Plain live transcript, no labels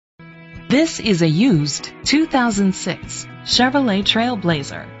This is a used 2006 Chevrolet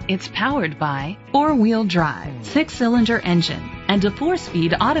TrailBlazer. It's powered by four-wheel drive, 6-cylinder engine, and a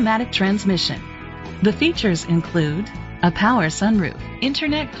 4-speed automatic transmission. The features include a power sunroof,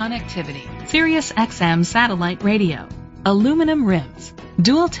 internet connectivity, Sirius XM satellite radio, aluminum rims,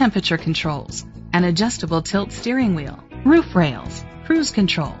 dual temperature controls, an adjustable tilt steering wheel, roof rails, cruise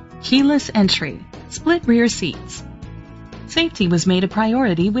control, keyless entry, split rear seats. Safety was made a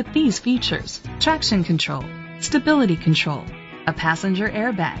priority with these features: traction control, stability control, a passenger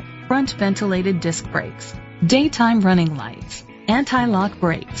airbag, front ventilated disc brakes, daytime running lights, anti-lock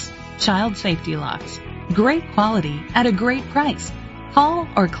brakes, child safety locks. Great quality at a great price. Call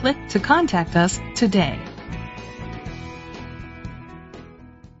or click to contact us today.